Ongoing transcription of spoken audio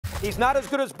He's not as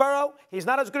good as Burrow. He's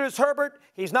not as good as Herbert.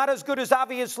 He's not as good as,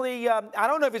 obviously, I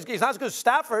don't know if he's not as good as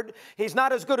Stafford. He's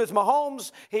not as good as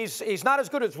Mahomes. He's not as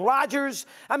good as Rodgers.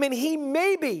 I mean, he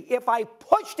maybe, if I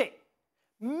pushed it,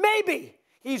 maybe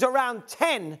he's around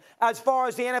 10 as far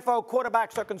as the NFL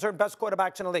quarterbacks are concerned, best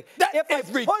quarterbacks in the league. That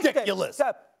is ridiculous.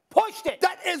 Pushed it.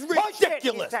 That is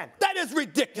ridiculous. That is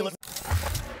ridiculous.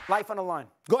 Life on the line.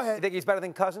 Go ahead. You think he's better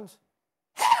than Cousins?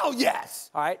 Hell yes.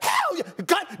 All right. Hell yes.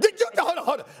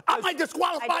 Hold on. I might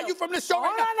disqualify you from this show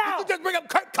right now. Did you just bring up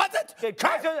Kirk Cousins?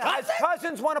 Has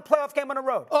Cousins won a playoff game on the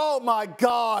road? Oh, my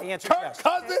God. The answer Kirk is yes.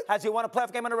 Cousins? Has he won a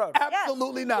playoff game on the road?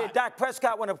 Absolutely not. Did Dak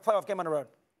Prescott win a playoff game on the road?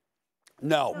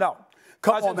 No. Come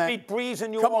Cousins on, man. Beat Breeze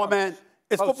in New Come Orleans. on, man.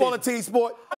 It's football a team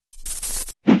sport.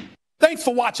 Thanks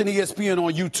for watching ESPN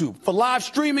on YouTube. For live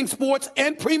streaming sports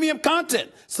and premium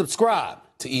content, subscribe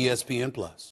to ESPN+.